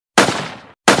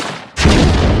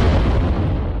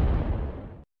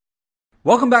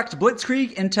Welcome back to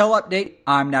Blitzkrieg Intel Update.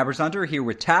 I'm Nabersunter here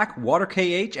with TAC,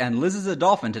 WaterKH, and Liz is a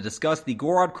Dolphin to discuss the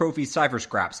Gorod Krovi cipher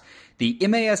scraps, the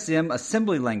MASM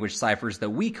assembly language ciphers that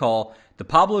we call the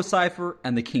Pablo cipher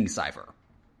and the King cipher.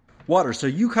 Water, so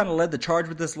you kind of led the charge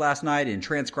with this last night in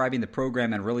transcribing the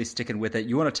program and really sticking with it.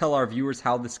 You want to tell our viewers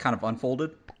how this kind of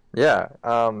unfolded? Yeah,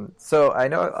 so I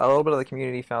know a little bit of the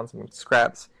community found some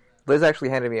scraps. Liz actually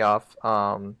handed me off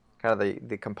kind of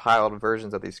the compiled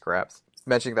versions of these scraps,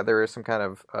 mentioning that there is some kind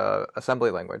of assembly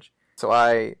language. So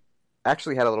I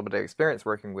actually had a little bit of experience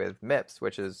working with MIPS,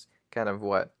 which is kind of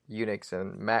what Unix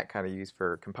and Mac kind of use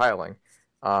for compiling.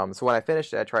 So when I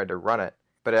finished it, I tried to run it,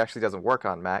 but it actually doesn't work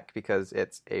on Mac because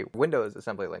it's a Windows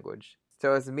assembly language.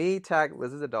 So it's me, Tag,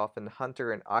 Liz is a Dolphin,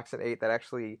 Hunter, and Oxen8 that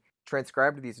actually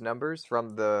transcribed these numbers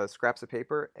from the scraps of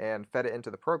paper and fed it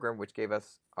into the program, which gave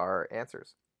us our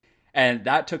answers. And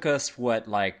that took us,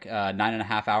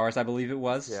 9.5 hours, I believe it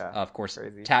was? Yeah, of course,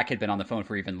 crazy. TAC had been on the phone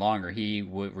for even longer. He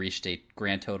reached a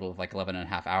grand total of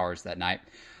 11.5 hours that night.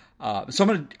 So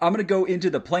I'm gonna go into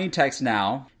the plain text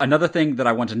now. Another thing that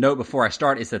I want to note before I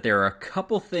start is that there are a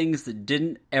couple things that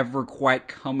didn't ever quite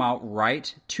come out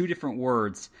right. 2 different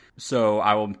words. So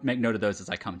I will make note of those as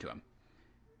I come to them.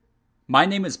 My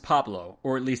name is Pablo,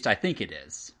 or at least I think it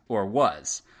is, or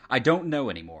was. I don't know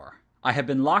anymore. I have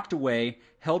been locked away,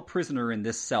 held prisoner in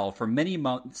this cell for many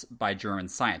months by German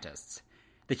scientists.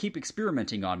 They keep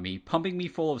experimenting on me, pumping me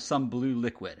full of some blue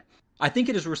liquid. I think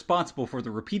it is responsible for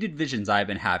the repeated visions I have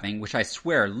been having, which I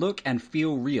swear look and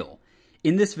feel real.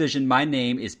 In this vision, my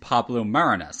name is Pablo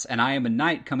Marinus, and I am a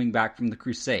knight coming back from the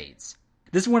Crusades.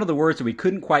 This is one of the words that we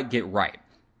couldn't quite get right.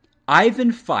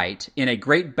 Ivan fight in a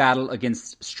great battle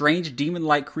against strange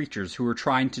demon-like creatures who are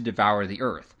trying to devour the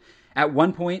earth. At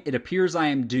one point, it appears I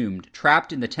am doomed,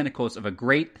 trapped in the tentacles of a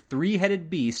great 3-headed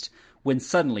beast, when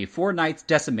suddenly 4 knights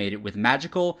decimate it with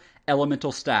magical,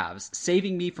 elemental staves,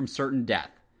 saving me from certain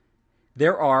death.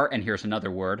 There are, and here's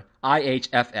another word,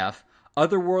 IHFF,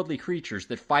 otherworldly creatures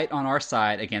that fight on our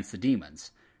side against the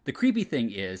demons. The creepy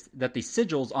thing is that the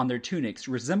sigils on their tunics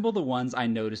resemble the ones I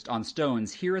noticed on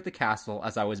stones here at the castle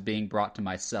as I was being brought to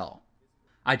my cell.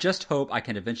 I just hope I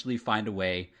can eventually find a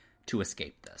way to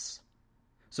escape this.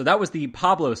 So that was the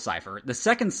Pablo cipher. The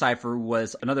second cipher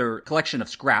was another collection of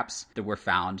scraps that were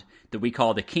found that we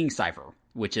call the King cipher,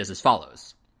 which is as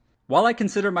follows. While I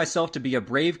consider myself to be a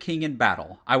brave king in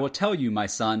battle, I will tell you, my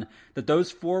son, that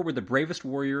those 4 were the bravest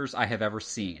warriors I have ever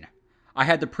seen. I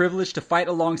had the privilege to fight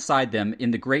alongside them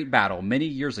in the great battle many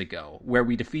years ago, where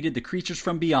we defeated the creatures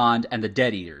from beyond and the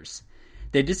Dead Eaters.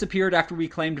 They disappeared after we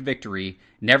claimed victory,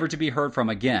 never to be heard from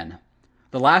again.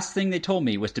 The last thing they told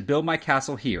me was to build my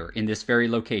castle here, in this very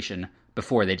location,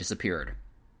 before they disappeared.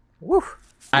 Woo!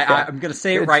 I'm going to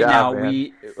say it right now.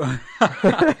 I'm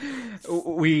not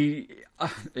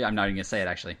even going to say it,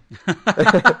 actually.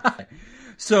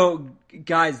 So,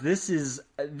 guys, this is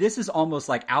almost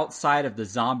like outside of the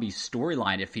zombie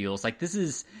storyline, it feels. Like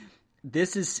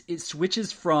it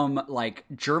switches from like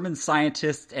German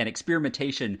scientists and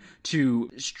experimentation to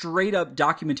straight up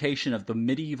documentation of the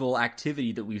medieval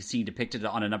activity that we've seen depicted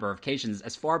on a number of occasions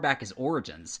as far back as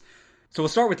Origins. So we'll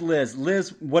start with Liz. Liz,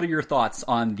 what are your thoughts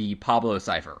on the Pablo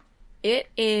cipher? It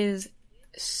is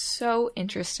so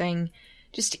interesting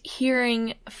just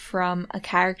hearing from a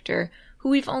character who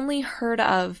we've only heard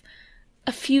of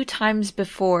a few times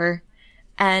before,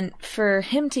 and for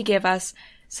him to give us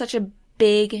such a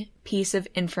big piece of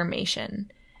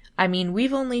information. I mean,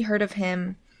 we've only heard of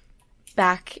him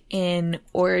back in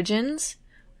Origins,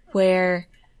 where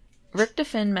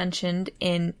Richtofen mentioned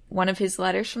in one of his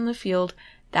letters from the field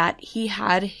that he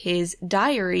had his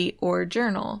diary or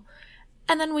journal.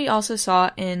 And then we also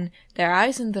saw in their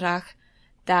Eisendrache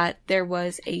that there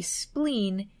was a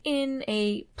spleen in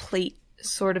a plate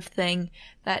sort of thing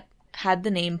that had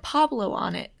the name Pablo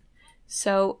on it.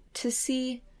 So to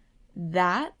see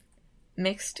that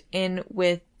mixed in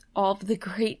with all of the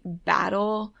great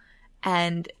battle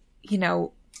and,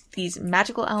 these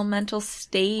magical elemental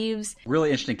staves. Really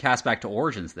interesting cast back to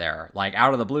Origins there. Like,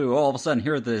 out of the blue, all of a sudden,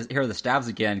 here are the staves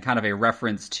again, kind of a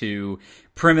reference to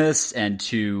Primus and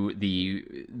to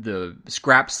the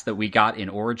scraps that we got in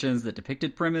Origins that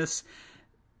depicted Primus.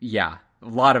 Yeah, a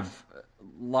lot of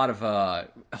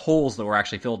holes that were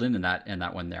actually filled in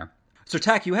that one there. So,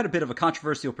 Tak, you had a bit of a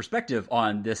controversial perspective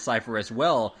on this cipher as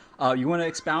well. You want to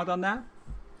expound on that?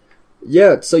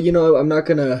 Yeah, so, I'm not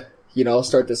going to, I'll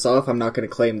start this off. I'm not going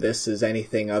to claim this as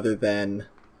anything other than,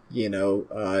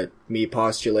 me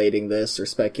postulating this or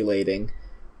speculating.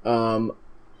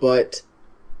 But,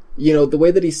 the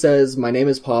way that he says, my name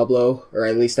is Pablo, or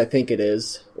at least I think it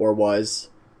is, or was,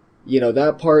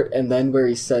 that part, and then where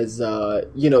he says,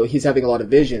 he's having a lot of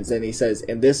visions, and he says,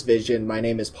 in this vision, my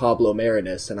name is Pablo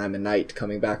Marinus, and I'm a knight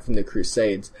coming back from the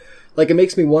Crusades. Like, it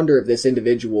makes me wonder if this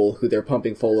individual who they're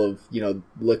pumping full of,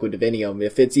 liquid divinium,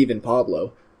 if it's even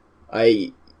Pablo.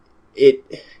 I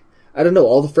don't know,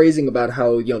 all the phrasing about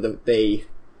how,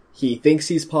 he thinks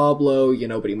he's Pablo,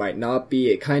 but he might not be,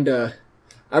 it kinda,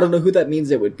 I don't know who that means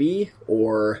it would be,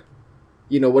 or,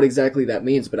 what exactly that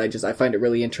means, but I find it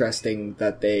really interesting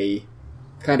that they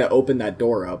kinda open that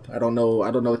door up. I don't know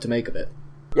what to make of it.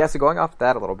 Yeah, so going off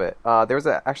that a little bit, there was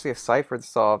actually a cipher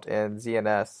solved in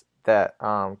ZNS that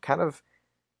kind of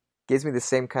gives me the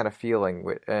same kind of feeling,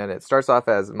 and it starts off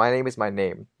as, my name is my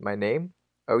name. My name?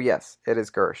 Oh yes, it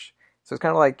is Gersh. So it's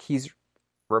kind of like he's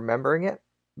remembering it,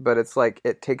 but it's like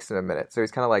it takes him a minute. So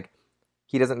he's kind of like,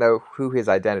 he doesn't know who his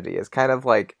identity is. Kind of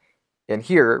like in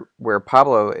here, where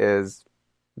Pablo is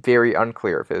very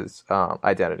unclear of his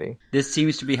identity. This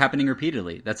seems to be happening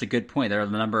repeatedly. That's a good point. There are a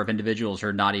number of individuals who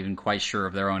are not even quite sure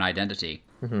of their own identity.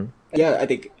 Mm-hmm. Yeah, I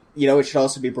think, it should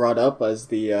also be brought up as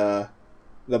the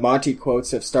Monty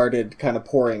quotes have started kind of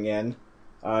pouring in.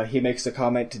 He makes a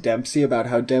comment to Dempsey about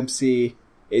how Dempsey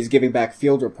is giving back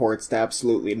field reports to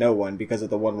absolutely no one because of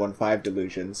the 115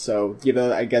 delusion. So,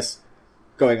 I guess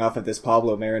going off of this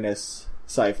Pablo Marinus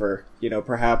cipher,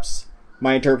 perhaps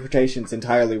my interpretation's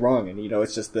entirely wrong, and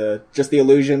it's just the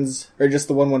illusions, or just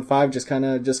the 115 just kind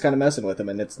of messing with him,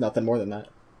 and it's nothing more than that.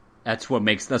 That's one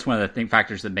of the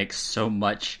factors that makes so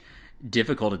much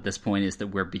difficult at this point, is that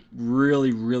we're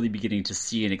really, really beginning to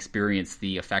see and experience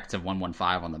the effects of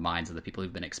 115 on the minds of the people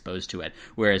who've been exposed to it.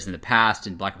 Whereas in the past,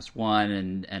 in Black Ops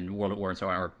 1 and World at War and so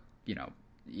on,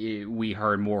 we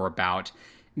heard more about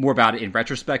it in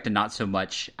retrospect and not so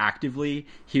much actively.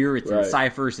 Here it's in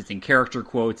ciphers, it's in character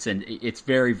quotes, and it's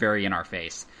very, very in our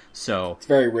face. So it's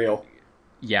very real.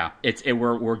 Yeah,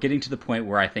 we're getting to the point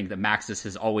where I think that Maxis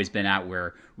has always been at,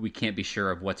 where we can't be sure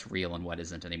of what's real and what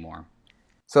isn't anymore.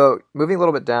 So, moving a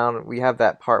little bit down, we have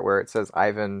that part where it says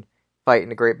Ivan fight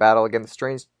in a great battle against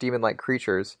strange demon-like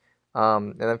creatures.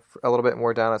 And then a little bit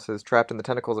more down, it says trapped in the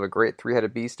tentacles of a great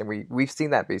three-headed beast. And we've seen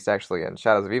that beast actually in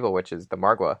Shadows of Evil, which is the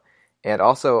Margwa. And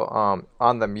also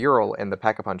on the mural in the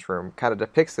Pack-a-Punch room, kind of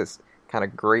depicts this kind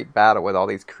of great battle with all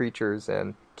these creatures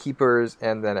and keepers.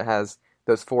 And then it has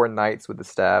those 4 knights with the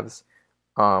staves,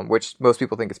 which most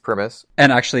people think is Primus.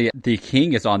 And actually, the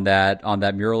king is on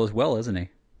that mural as well, isn't he?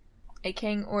 A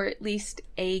king, or at least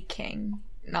a king.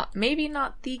 Maybe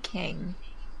not the king.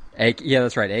 Yeah,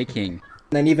 that's right, a king.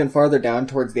 And then even farther down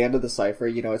towards the end of the cipher,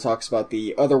 it talks about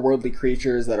the otherworldly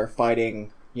creatures that are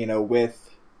fighting,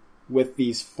 with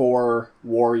these 4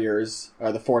 warriors,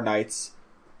 or the 4 knights.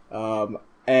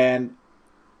 And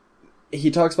he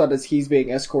talks about, as he's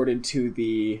being escorted to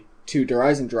Der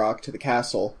Eisendrache, to the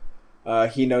castle,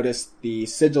 he noticed the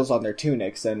sigils on their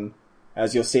tunics, and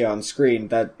as you'll see on screen,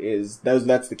 that's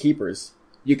the keepers.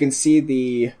 You can see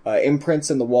the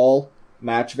imprints in the wall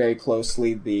match very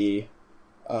closely the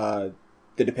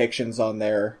depictions on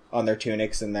their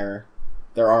tunics and their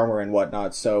armor and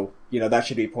whatnot. So that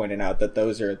should be pointed out that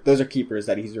those are keepers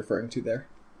that he's referring to there.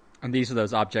 And these are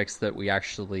those objects that we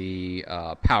actually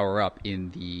power up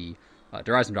in the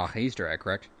Der Eisendrache Easter egg,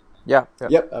 correct? Yeah.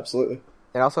 Yep, absolutely.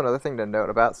 And also another thing to note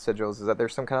about sigils is that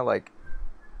there's some kind of like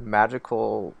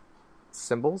magical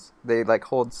symbols. They like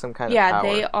hold some kind of power.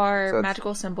 Yeah, they are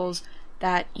magical symbols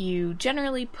that you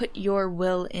generally put your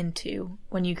will into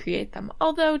when you create them.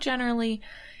 Although generally,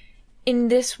 in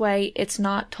this way, it's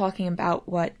not talking about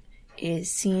what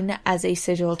is seen as a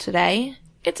sigil today.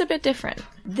 It's a bit different.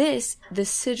 The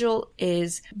sigil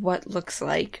is what looks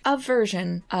like a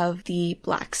version of the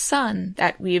Black Sun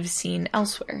that we've seen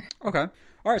elsewhere. Okay.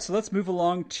 All right, so let's move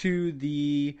along to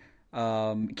the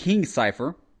King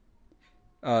cipher.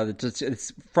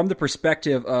 It's from the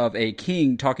perspective of a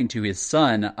king talking to his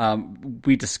son.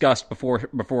 We discussed before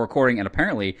recording, and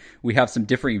apparently we have some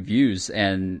differing views,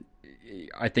 and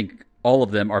I think all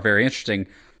of them are very interesting.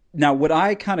 Now, what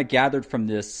I kind of gathered from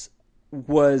this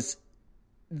was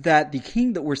that the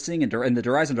king that we're seeing in the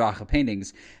Der Eisendrache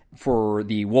paintings, for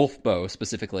the wolf bow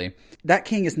specifically, that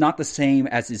king is not the same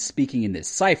as is speaking in this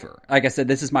cipher. Like I said,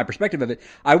 this is my perspective of it.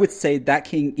 I would say that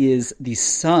king is the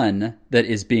son that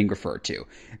is being referred to,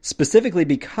 specifically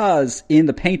because in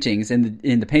the paintings, in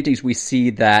the paintings, we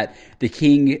see that the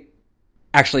king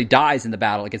actually dies in the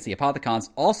battle against the Apothicons.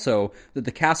 Also, that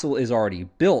the castle is already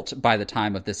built by the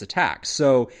time of this attack.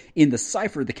 So in the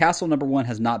cipher, the castle number 1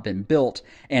 has not been built,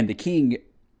 and the king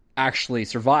actually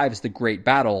survives the great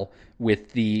battle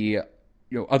with the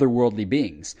otherworldly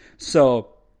beings. So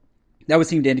that would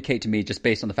seem to indicate to me, just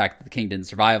based on the fact that the king didn't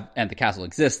survive and the castle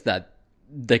exists, that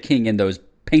the king in those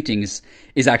paintings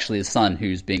is actually the sun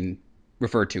who's being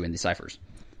referred to in the ciphers.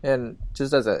 And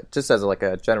just as like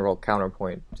a general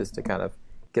counterpoint, just to kind of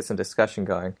get some discussion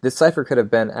going, this cipher could have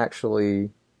been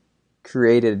actually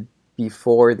created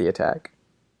before the attack.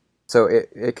 So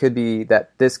it could be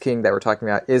that this king that we're talking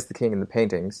about is the king in the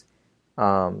paintings,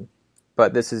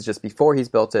 but this is just before he's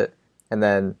built it, and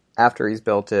then after he's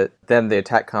built it, then the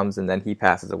attack comes and then he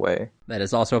passes away. That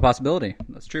is also a possibility.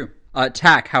 That's true.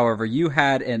 Tack, however, you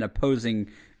had an opposing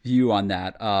view on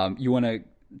that. You want to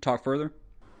talk further?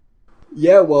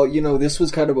 Yeah, well, this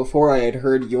was kind of before I had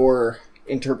heard your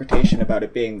interpretation about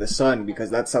it being the sun, because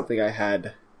that's something I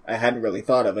hadn't really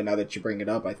thought of, and now that you bring it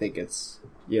up, I think it's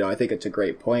a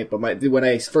great point. But when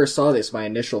I first saw this, my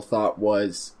initial thought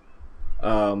was,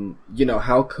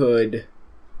 how could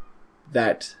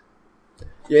that?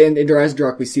 Yeah, in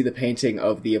Eisendrache we see the painting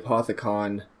of the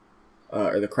Apothicon,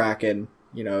 or the Kraken,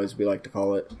 as we like to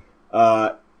call it,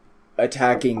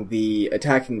 attacking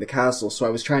the castle. So I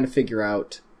was trying to figure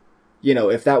out,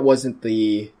 if that wasn't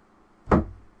the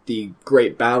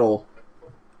great battle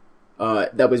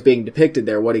that was being depicted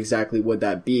there, what exactly would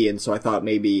that be? And so I thought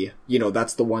maybe,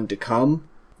 that's the one to come,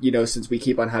 since we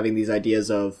keep on having these ideas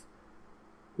of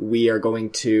we are going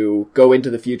to go into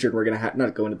the future and we're going to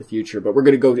not go into the future, but we're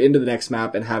going to go into the next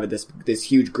map and have this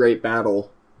huge great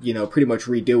battle, pretty much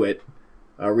redo it,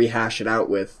 rehash it out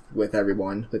with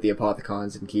everyone, with the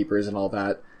Apothicons and Keepers and all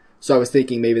that. So I was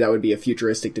thinking maybe that would be a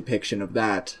futuristic depiction of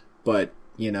that, but,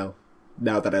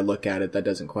 now that I look at it, that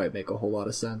doesn't quite make a whole lot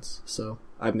of sense. So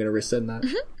I'm going to rescind that.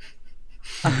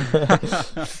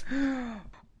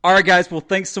 All right, guys. Well,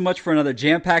 thanks so much for another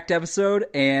jam-packed episode.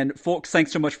 And folks,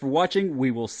 thanks so much for watching. We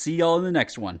will see y'all in the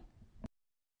next one.